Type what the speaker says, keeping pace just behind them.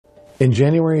In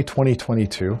January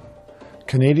 2022,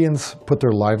 Canadians put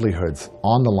their livelihoods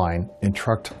on the line and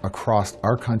trucked across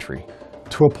our country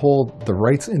to uphold the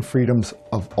rights and freedoms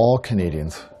of all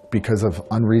Canadians because of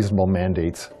unreasonable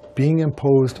mandates being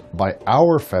imposed by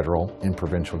our federal and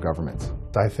provincial governments.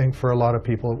 I think for a lot of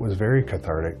people it was very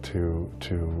cathartic to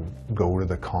go to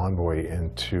the convoy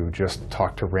and to just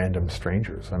talk to random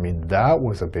strangers. I mean, that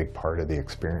was a big part of the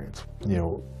experience. You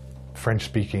know,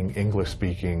 French-speaking,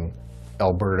 English-speaking,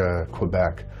 Alberta,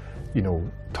 Quebec, you know,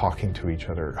 talking to each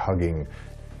other, hugging,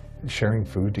 sharing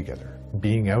food together,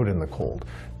 being out in the cold,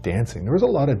 dancing. There was a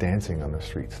lot of dancing on the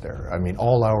streets there. I mean,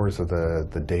 all hours of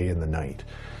the day and the night.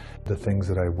 The things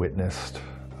that I witnessed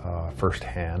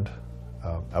firsthand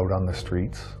out on the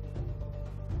streets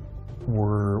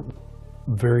were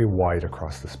very wide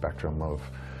across the spectrum of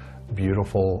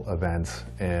beautiful events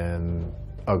and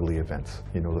ugly events.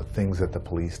 You know, the things that the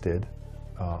police did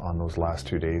on those last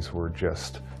 2 days were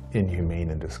just inhumane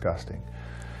and disgusting.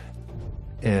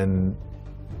 And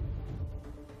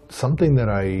something that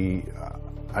I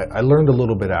learned a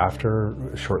little bit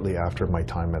shortly after my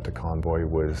time at the convoy,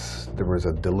 was there was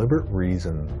a deliberate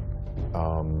reason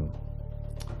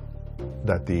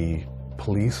that the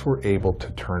police were able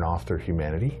to turn off their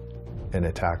humanity and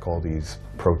attack all these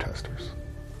protesters.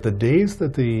 The days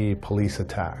that the police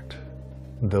attacked,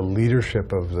 the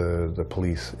leadership of the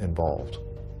police involved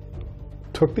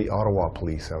took the Ottawa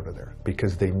police out of there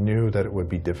because they knew that it would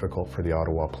be difficult for the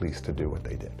Ottawa police to do what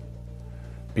they did.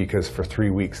 Because for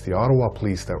 3 weeks, the Ottawa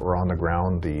police that were on the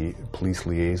ground, the police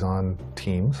liaison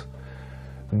teams,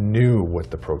 knew what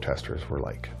the protesters were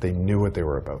like. They knew what they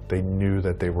were about. They knew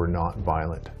that they were not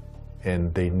violent,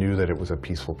 and they knew that it was a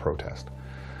peaceful protest.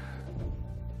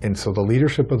 And so the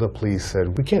leadership of the police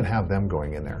said, we can't have them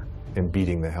going in there and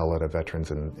beating the hell out of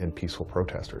veterans and peaceful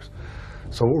protesters.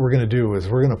 So what we're going to do is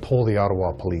we're going to pull the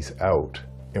Ottawa police out,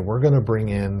 and we're going to bring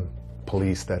in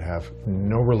police that have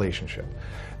no relationship.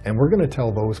 And we're going to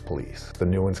tell those police, the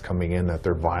new ones coming in, that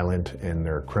they're violent and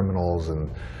they're criminals and,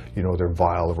 you know, they're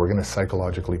vile. We're going to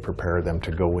psychologically prepare them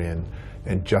to go in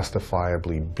and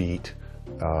justifiably beat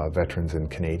veterans and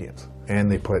Canadians.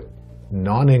 And they put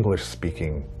non-English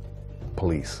speaking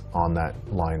police on that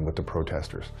line with the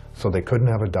protesters, so they couldn't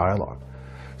have a dialogue.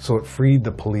 So it freed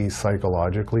the police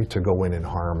psychologically to go in and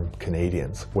harm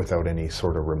Canadians without any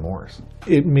sort of remorse.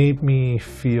 It made me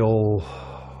feel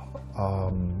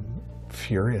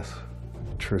furious,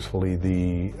 truthfully,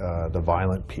 the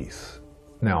violent piece.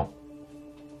 Now,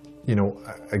 you know,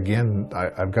 again,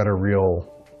 I've got a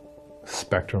real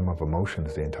spectrum of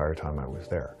emotions the entire time I was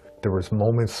there. There was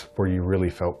moments where you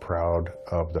really felt proud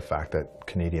of the fact that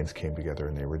Canadians came together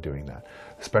and they were doing that,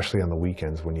 especially on the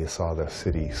weekends when you saw the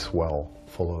city swell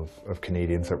full of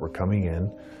Canadians that were coming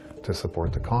in to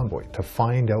support the convoy, to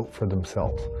find out for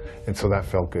themselves. And so that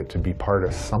felt good, to be part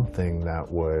of something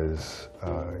that was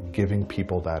giving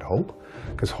people that hope,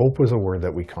 because hope was a word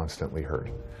that we constantly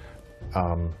heard.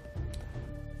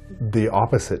 The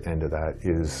opposite end of that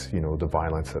is, you know, the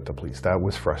violence at the police. That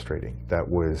was frustrating. That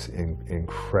was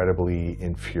incredibly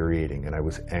infuriating, and I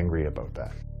was angry about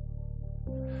that.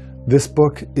 This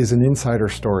book is an insider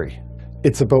story.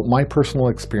 It's about my personal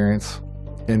experience,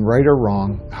 and right or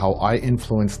wrong, how I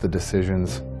influenced the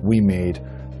decisions we made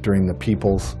during the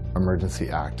People's Emergency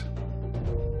Act.